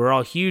brother. We're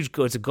all huge.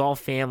 It's a golf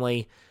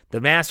family.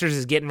 The Masters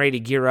is getting ready to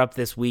gear up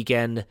this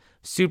weekend.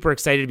 Super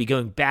excited to be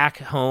going back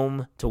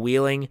home to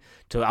Wheeling.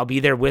 I'll be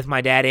there with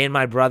my dad and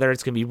my brother.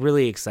 It's going to be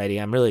really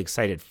exciting. I'm really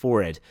excited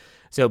for it.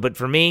 But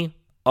for me,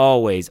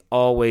 always,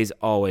 always,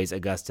 always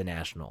Augusta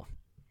National.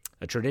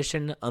 A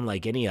tradition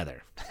unlike any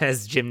other,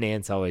 as Jim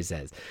Nance always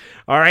says.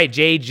 All right,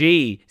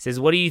 JG says,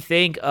 what do you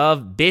think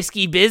of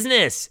Bisky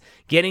Business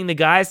getting the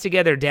guys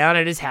together down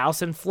at his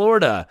house in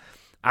Florida?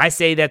 I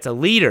say that's a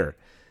leader.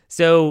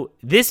 So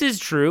this is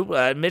true.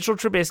 Mitchell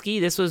Trubisky,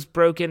 this was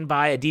broken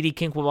by Aditi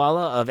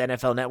Kinkwala of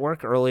NFL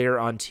Network earlier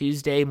on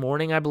Tuesday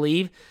morning, I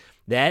believe,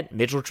 that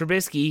Mitchell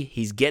Trubisky,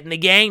 he's getting the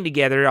gang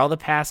together, all the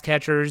pass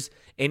catchers,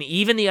 and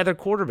even the other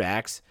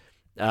quarterbacks.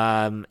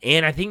 And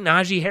I think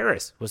Najee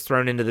Harris was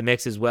thrown into the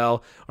mix as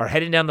well, are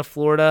heading down to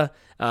Florida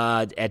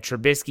at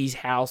Trubisky's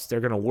house.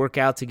 They're going to work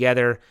out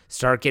together,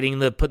 start putting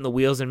the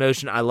wheels in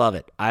motion. I love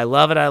it. I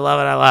love it. I love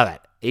it. I love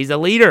it. He's a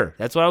leader.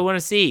 That's what I want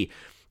to see.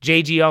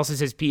 JG also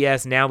says,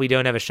 P.S. Now we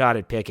don't have a shot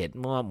at Pickett.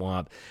 Womp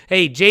womp.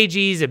 Hey,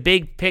 JG's a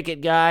big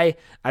Pickett guy.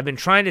 I've been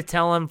trying to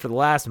tell him for the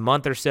last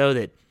month or so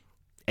that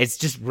it's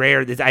just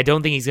rare. I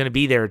don't think he's going to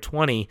be there at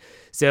 20.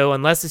 So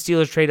unless the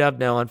Steelers trade up,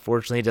 no,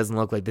 unfortunately, it doesn't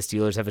look like the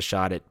Steelers have a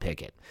shot at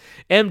Pickett.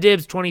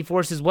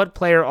 MDibs24 says, what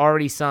player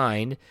already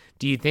signed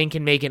do you think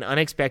can make an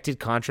unexpected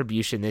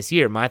contribution this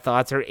year? My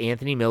thoughts are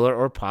Anthony Miller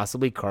or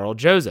possibly Carl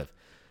Joseph.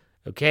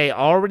 Okay,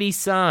 already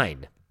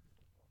signed.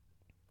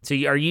 So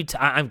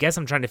I guess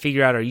I'm trying to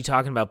figure out, are you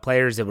talking about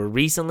players that were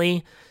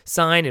recently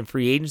signed in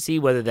free agency,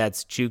 whether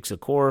that's Chooks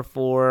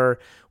Okorafor,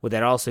 would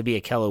that also be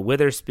Ahkello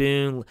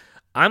Witherspoon?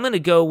 I'm going to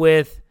go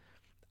with,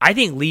 I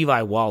think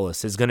Levi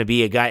Wallace is going to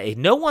be a guy.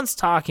 No one's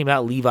talking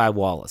about Levi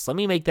Wallace. Let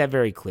me make that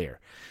very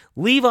clear.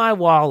 Levi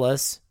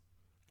Wallace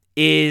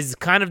is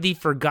kind of the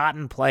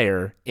forgotten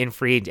player in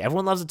free agency.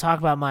 Everyone loves to talk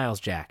about Myles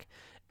Jack.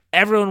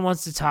 Everyone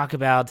wants to talk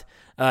about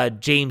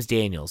James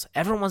Daniels.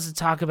 Everyone wants to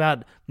talk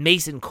about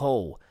Mason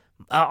Cole.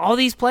 All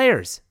these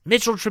players.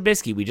 Mitchell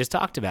Trubisky, we just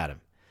talked about him.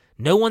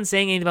 No one's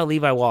saying anything about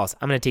Levi Wallace.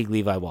 I'm going to take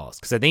Levi Wallace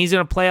because I think he's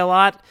going to play a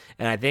lot,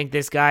 and I think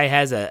this guy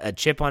has a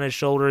chip on his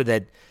shoulder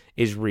that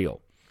is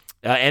real.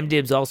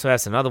 MDibs also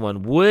asked another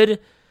one.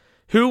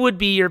 Who would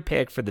be your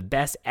pick for the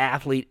best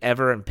athlete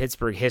ever in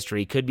Pittsburgh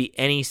history? Could be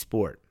any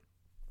sport.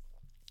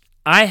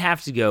 I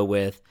have to go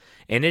with,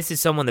 and this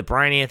is someone that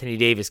Brian Anthony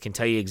Davis can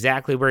tell you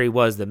exactly where he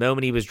was the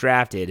moment he was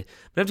drafted,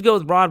 but I have to go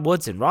with Rod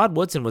Woodson. Rod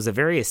Woodson was a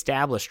very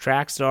established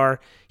track star.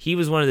 He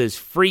was one of those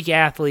freak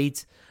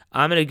athletes.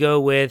 I'm going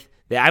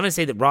to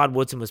say that Rod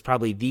Woodson was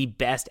probably the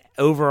best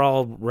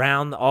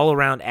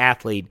all-around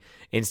athlete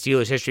in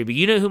Steelers history. But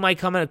you know who might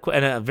come in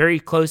a very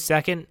close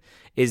second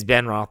is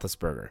Ben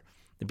Roethlisberger.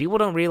 And people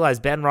don't realize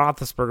Ben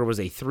Roethlisberger was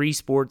a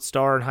 3-sport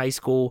star in high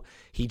school.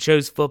 He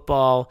chose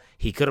football.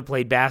 He could have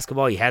played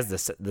basketball. He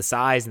has the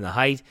size and the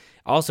height.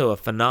 Also a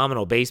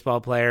phenomenal baseball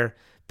player.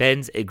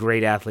 Ben's a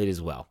great athlete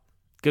as well.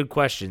 Good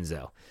questions,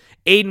 though.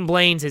 Aiden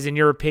Blaine says, in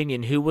your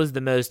opinion, who was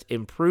the most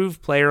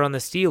improved player on the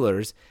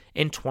Steelers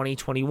in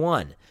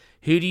 2021?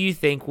 Who do you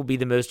think will be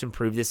the most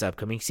improved this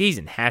upcoming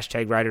season?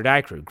 Hashtag Ride or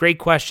Die Crew. Great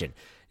question.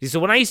 So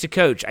when I used to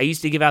coach, I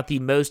used to give out the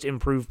Most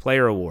Improved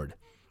Player Award.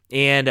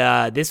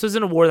 And this was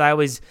an award that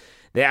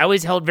I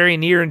always held very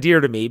near and dear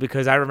to me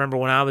because I remember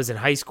when I was in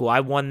high school, I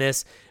won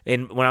this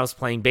when I was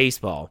playing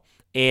baseball.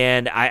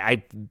 And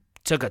I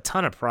took a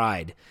ton of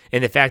pride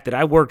in the fact that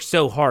I worked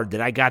so hard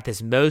that I got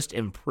this Most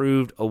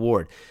Improved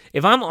Award.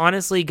 If I'm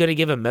honestly going to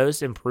give a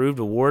Most Improved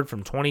Award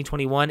from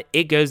 2021,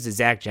 it goes to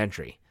Zach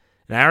Gentry.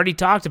 And I already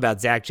talked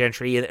about Zach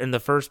Gentry in the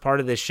first part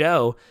of this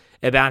show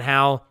about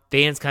how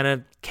fans kind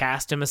of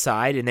cast him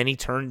aside and then he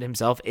turned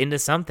himself into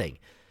something.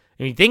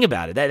 I mean, think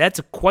about it. That's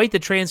quite the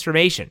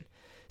transformation.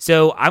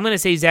 So I'm going to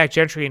say Zach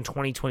Gentry in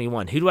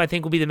 2021. Who do I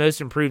think will be the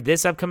most improved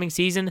this upcoming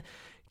season?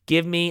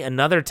 Give me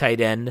another tight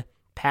end,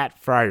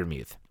 Pat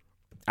Freiermuth.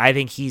 I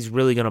think he's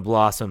really going to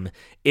blossom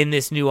in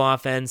this new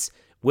offense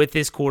with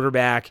this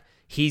quarterback.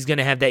 He's going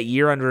to have that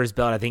year under his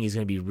belt. I think he's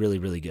going to be really,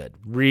 really good.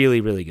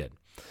 Really, really good.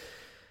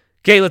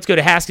 Okay, let's go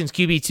to Haskins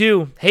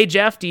QB2. Hey,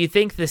 Jeff, do you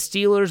think the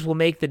Steelers will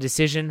make the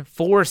decision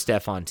for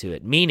Stephon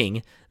Tuitt?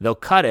 Meaning they'll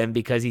cut him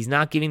because he's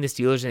not giving the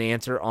Steelers an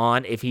answer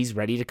on if he's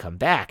ready to come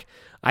back.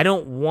 I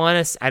don't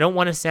want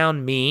to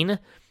sound mean,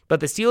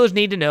 but the Steelers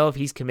need to know if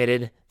he's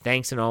committed.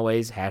 Thanks and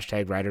always,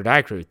 #Ride or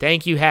Die Crew.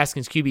 Thank you,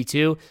 Haskins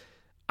QB2.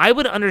 I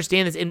would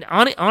understand this, and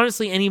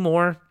honestly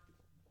anymore,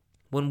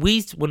 when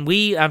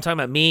we, I'm talking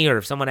about me, or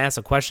if someone asks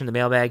a question in the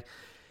mailbag,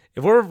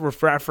 if we're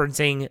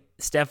referencing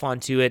Stephon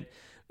Tuitt,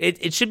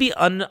 it should be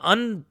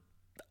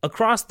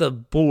across the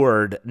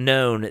board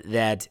known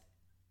that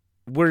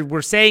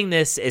we're saying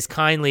this as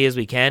kindly as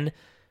we can.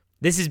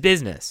 This is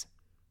business.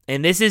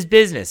 And this is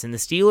business. And the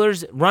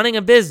Steelers running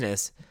a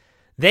business,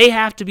 they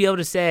have to be able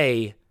to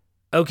say,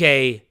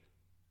 okay,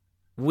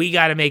 we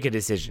got to make a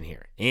decision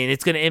here. And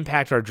it's going to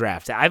impact our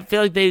draft. I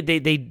feel like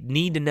they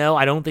need to know.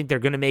 I don't think they're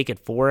going to make it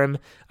for him.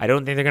 I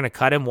don't think they're going to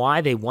cut him.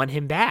 Why? They want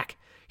him back.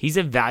 He's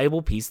a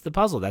valuable piece of the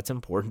puzzle. That's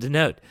important to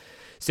note.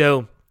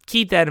 So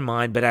keep that in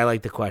mind, but I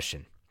like the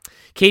question.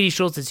 Katie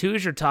Schultz says, who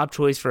is your top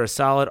choice for a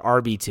solid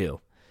RB2?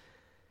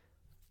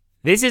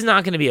 This is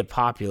not going to be a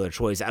popular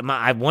choice.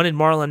 I wanted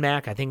Marlon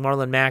Mack. I think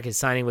Marlon Mack is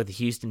signing with the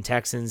Houston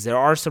Texans. There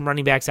are some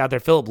running backs out there.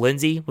 Phillip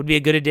Lindsay would be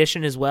a good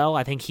addition as well.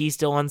 I think he's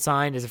still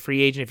unsigned as a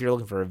free agent if you're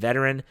looking for a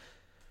veteran.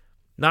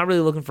 Not really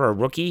looking for a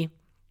rookie.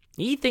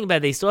 You think about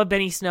it, they still have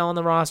Benny Snell on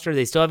the roster.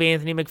 They still have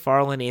Anthony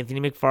McFarland.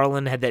 Anthony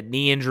McFarland had that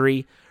knee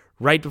injury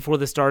right before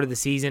the start of the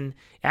season.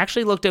 It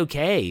actually looked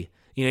okay.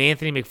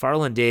 Anthony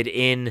McFarland did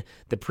in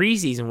the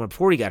preseason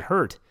before he got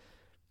hurt.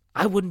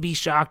 I wouldn't be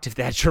shocked if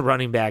that's your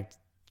running back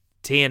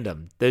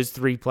tandem, those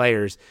three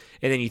players,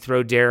 and then you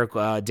throw Derek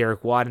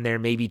Watt in there.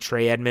 Maybe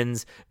Trey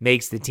Edmonds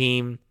makes the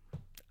team.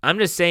 I'm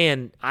just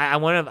saying,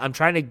 I'm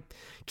trying to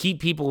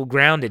keep people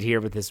grounded here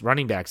with this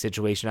running back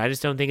situation. I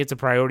just don't think it's a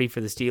priority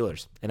for the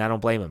Steelers, and I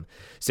don't blame them.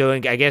 So I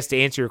guess to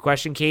answer your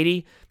question,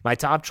 Katie, my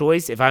top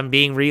choice, if I'm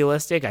being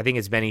realistic, I think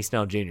it's Benny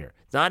Snell Jr.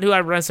 It's not who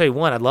I necessarily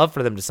want. I'd love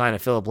for them to sign a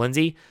Phillip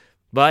Lindsay,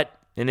 but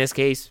in this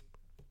case,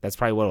 that's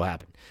probably what will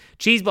happen.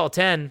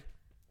 Cheeseball10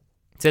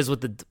 says,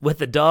 with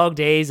the dog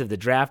days of the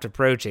draft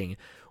approaching,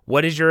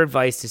 what is your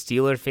advice to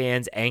Steeler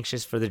fans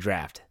anxious for the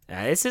draft?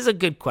 Now, this is a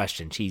good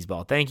question,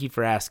 Cheeseball. Thank you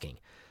for asking.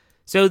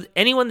 So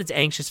anyone that's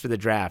anxious for the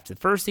draft, the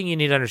first thing you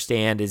need to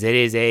understand is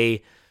it's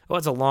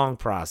a long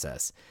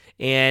process.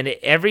 And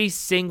every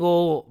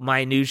single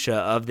minutia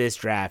of this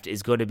draft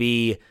is going to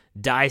be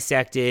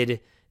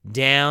dissected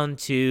down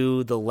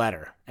to the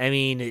letter. I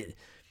mean,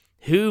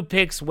 who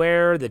picks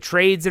where, the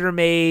trades that are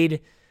made.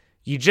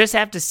 You just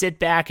have to sit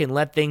back and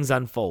let things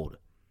unfold.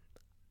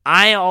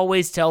 I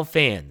always tell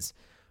fans,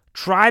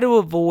 try to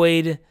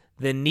avoid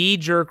the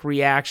knee-jerk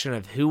reaction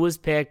of who was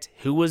picked,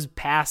 who was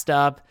passed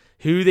up,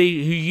 who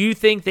you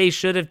think they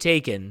should have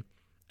taken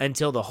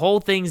until the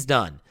whole thing's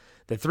done.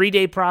 The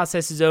 3-day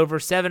process is over,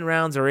 7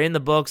 rounds are in the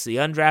books, the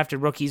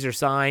undrafted rookies are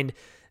signed.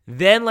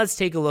 Then let's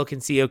take a look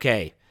and see,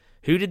 okay,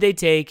 who did they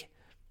take,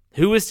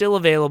 who is still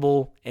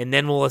available, and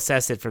then we'll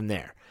assess it from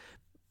there.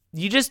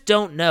 You just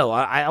don't know.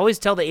 I always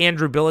tell the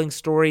Andrew Billings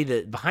story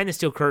that Behind the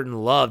Steel Curtain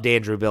loved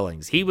Andrew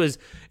Billings. He was,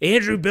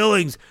 Andrew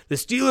Billings, the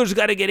Steelers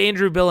got to get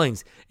Andrew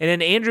Billings. And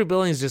then Andrew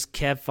Billings just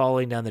kept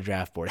falling down the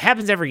draft board. It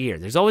happens every year.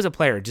 There's always a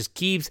player that just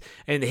keeps,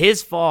 and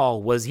his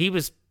fall was he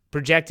was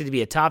projected to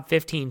be a top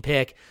 15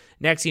 pick.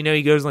 Next, he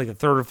goes in like the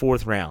 3rd or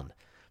 4th round.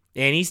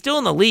 And he's still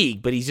in the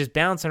league, but he's just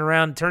bouncing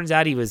around. Turns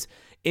out he was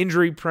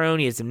injury prone.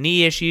 He had some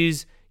knee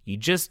issues. You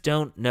just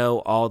don't know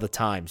all the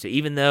time. So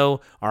even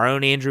though our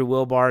own Andrew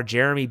Wilbar,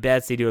 Jeremy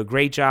Betts, they do a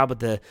great job with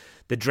the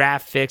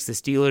Draft Fix, the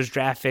Steelers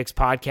Draft Fix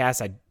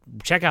podcast. I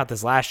check out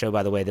this last show,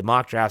 by the way. The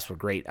mock drafts were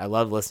great. I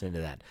love listening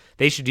to that.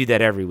 They should do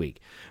that every week.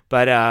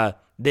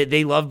 But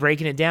they love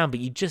breaking it down, but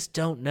you just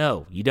don't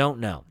know. You don't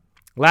know.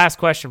 Last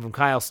question from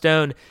Kyle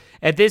Stone.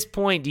 At this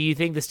point, do you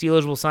think the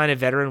Steelers will sign a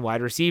veteran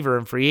wide receiver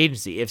in free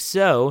agency? If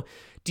so,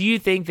 do you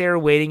think they're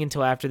waiting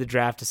until after the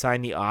draft to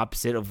sign the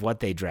opposite of what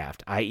they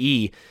draft?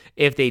 I.e.,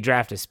 if they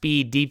draft a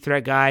speed, deep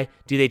threat guy,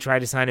 do they try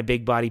to sign a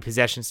big body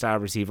possession style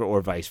receiver or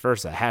vice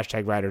versa?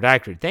 #Ride or Die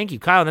Crew. Thank you,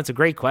 Kyle. That's a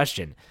great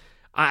question.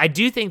 I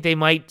do think they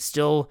might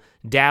still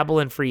dabble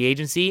in free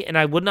agency, and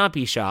I would not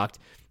be shocked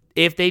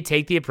if they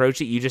take the approach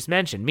that you just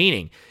mentioned,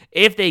 meaning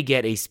if they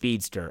get a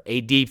speedster,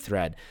 a deep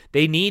threat,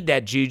 they need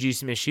that Juju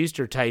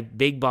Smith-Schuster type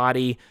big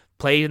body,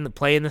 play in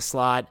the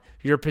slot,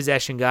 your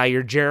possession guy,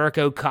 your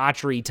Jericho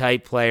Cotchery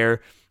type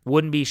player.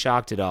 Wouldn't be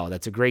shocked at all.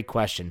 That's a great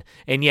question.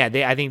 And yeah,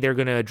 I think they're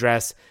going to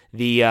address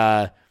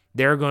the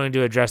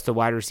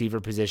wide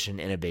receiver position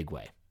in a big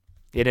way.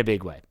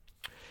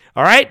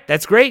 All right,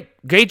 that's great.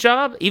 Great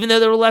job. Even though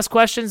there were less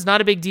questions,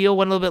 not a big deal.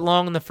 Went a little bit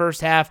long in the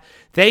first half.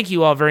 Thank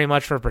you all very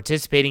much for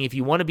participating. If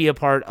you want to be a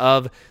part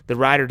of the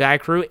Ride or Die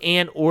Crew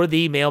and or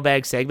the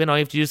mailbag segment, all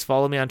you have to do is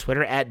follow me on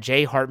Twitter at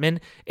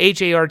jhartman,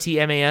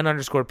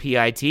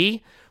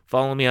 HARTMAN_PIT.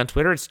 Follow me on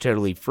Twitter. It's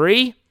totally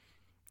free.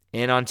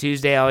 And on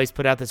Tuesday, I always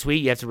put out the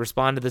tweet. You have to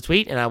respond to the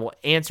tweet, and I will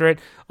answer it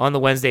on the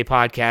Wednesday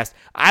podcast.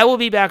 I will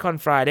be back on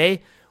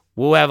Friday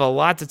We'll have a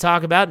lot to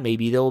talk about.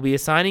 Maybe there will be a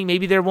signing.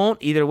 Maybe there won't.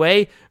 Either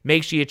way,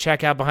 make sure you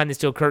check out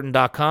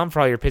BehindTheSteelCurtain.com for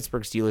all your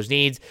Pittsburgh Steelers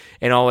needs.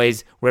 And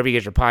always, wherever you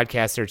get your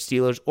podcast, search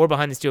Steelers or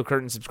Behind the Steel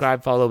Curtain.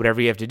 Subscribe, follow,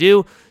 whatever you have to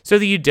do so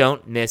that you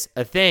don't miss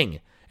a thing.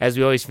 As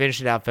we always finish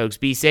it out, folks,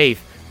 be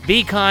safe,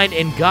 be kind,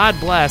 and God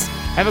bless.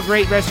 Have a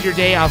great rest of your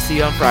day. I'll see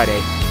you on Friday.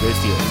 Go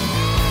Steelers.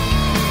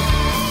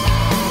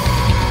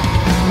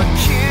 My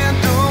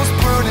candles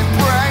burning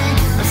bright.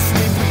 I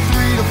sleep for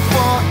 3 to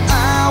 4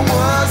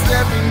 hours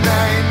every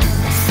night.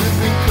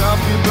 Sipping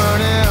coffee,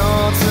 burning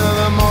all till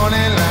the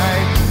morning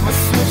light. My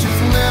switch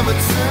is never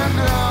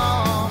turned on.